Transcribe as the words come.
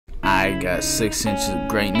I got 6 inches of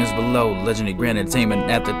greatness below. Legendary grand entertainment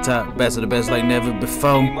at the top. Best of the best like never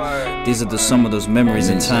before. These are some of those memories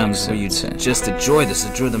and times where you just enjoy this,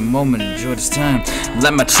 enjoy the moment, enjoy this time.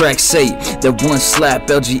 Let my track say that one slap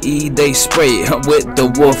LGE they spray with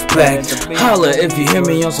the wolf pack. Holla if you hear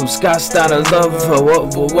me on some Scott Steiner love.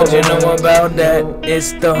 What you know about that?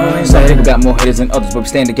 It's the homies. Some people got more haters than others, but we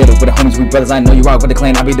stand together with the homies, we brothers. I know you rock with the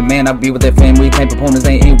clan, I be the man, I be with that family. Claim proponents,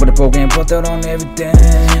 they ain't with the program, put that on everything.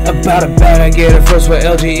 About a bag, I get it first with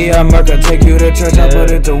LGE, I merk. I take you to church, I put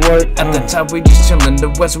it to work. At the top, we just chillin', the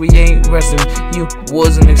west, we ain't resting. You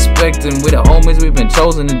wasn't expecting. We the homies, we been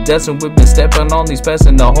chosen and destined. We been stepping on these pests,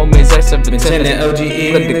 and the TheHomieZach710 and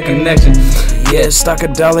LGE, look the connection. Yeah, stock a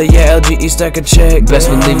dollar, yeah, LGE stack a check. Best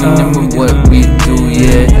believe in what we do,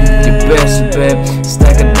 yeah. Your best bet,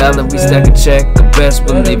 stack a dollar, we stack a check. The best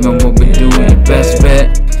believe in what we do, your best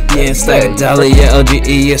bet. Yeah, stack a dollar, yeah,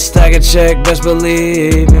 LGE, yeah, stack a check. Best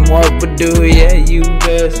believe in what we do, yeah, you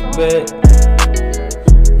best bet.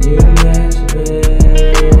 You best bet.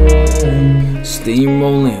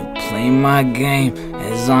 Steamrolling, playing my game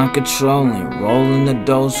as I'm controlling. Rolling the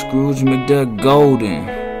dough, Scrooge McDuck golden.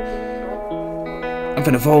 I'm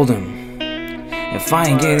finna fold him. If I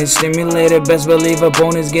ain't getting stimulated, best believe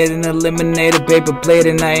opponents getting eliminated. Paper plate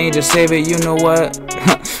and I ain't just save it, you know what?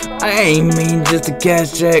 I ain't mean just a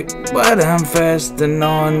cash check, but I'm fast and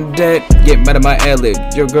on deck. Get mad at my ad-lib,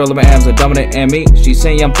 your girl and my abs are dominant and me. She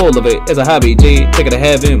saying I'm full of it, it's a hobby, G. Take it to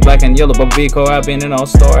heaven, black and yellow, but Vico, I've been an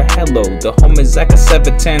all-star. Hello,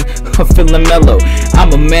 TheHomieZach710, I'm feeling mellow.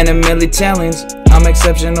 I'm a man of many talents, I'm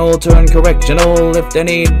exceptional, turn correctional if they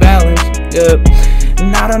need balance, yep.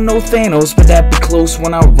 Not on no Thanos, but that be close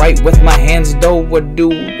when I write with my hands, though. What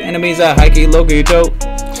do enemies I hikey, low-key, dope?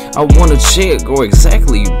 I want a chick, or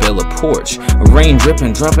exactly build a porch. Rain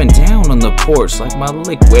dripping, dropping down on the porch like my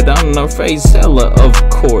liquid on the face, Hella, of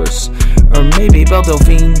course. Or maybe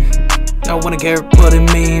Beltofine, I wouldn't care what it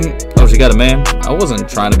mean. Oh, she got a man? I wasn't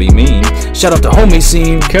trying to be mean. Shout out to homie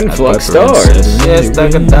scene. Couldn't flock stars. Yeah,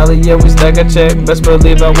 stack a dollar, yeah, we stack a check. Best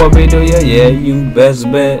believe in what we do, yeah, yeah, you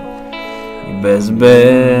best bet. You best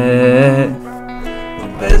bet. You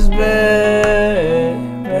best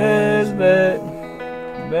bet. Best bet.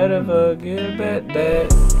 Better forget about that.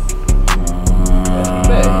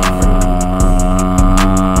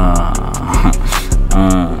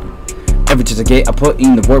 Every chance I get, I put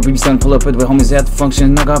in the work. We be starting to pull up with the homies at the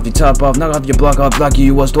function. Knock off your top off, knock off your block off, block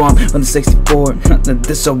you a storm on the 64.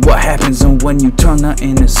 This is what happens when you turn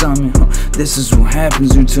nothing into something. This is what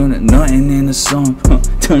happens, you turn nothing into something.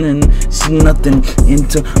 Turning nothing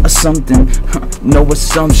into a something. No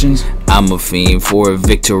assumptions. I'm a fiend for a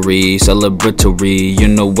victory, celebratory, you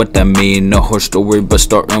know what I mean. No horror story, but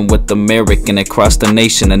starting with American across the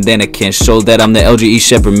nation, and then I can show that I'm the LGE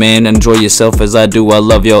Shepard, man. Enjoy yourself as I do, I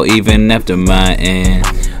love y'all even after my end.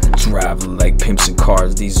 Drive like pimps and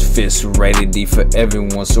cars, these fists ready for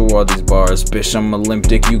everyone, so all these bars, bitch, I'm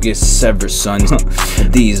Olympic, you get severed, son.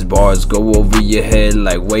 These bars go over your head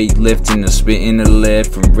like weightlifting or spitting the lead,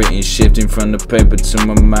 from written shifting from the paper to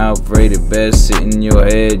my mouth, rated best, sit in your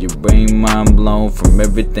head, your brain mind blown, from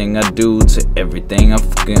everything I do to everything I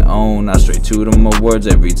fucking own. I straight to them my words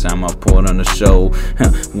every time I put on the show.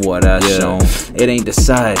 What I show, it ain't the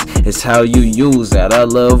size, it's how you use that. I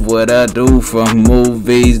love what I do, from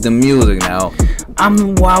movies to music now. I'm the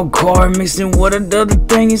wild card mixing with another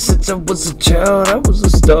thing. Since I was a child, I was a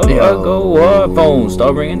star. I go up, phone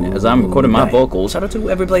start ringing as I'm recording my vocals. Shout out to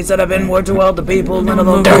every place that I've been, word to all the people, none of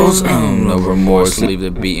those girls. No remorse, leave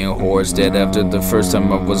the beating horse dead after the first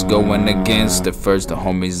time I was going against the first.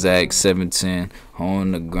 TheHomieZach710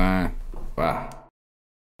 on the grind. Wow.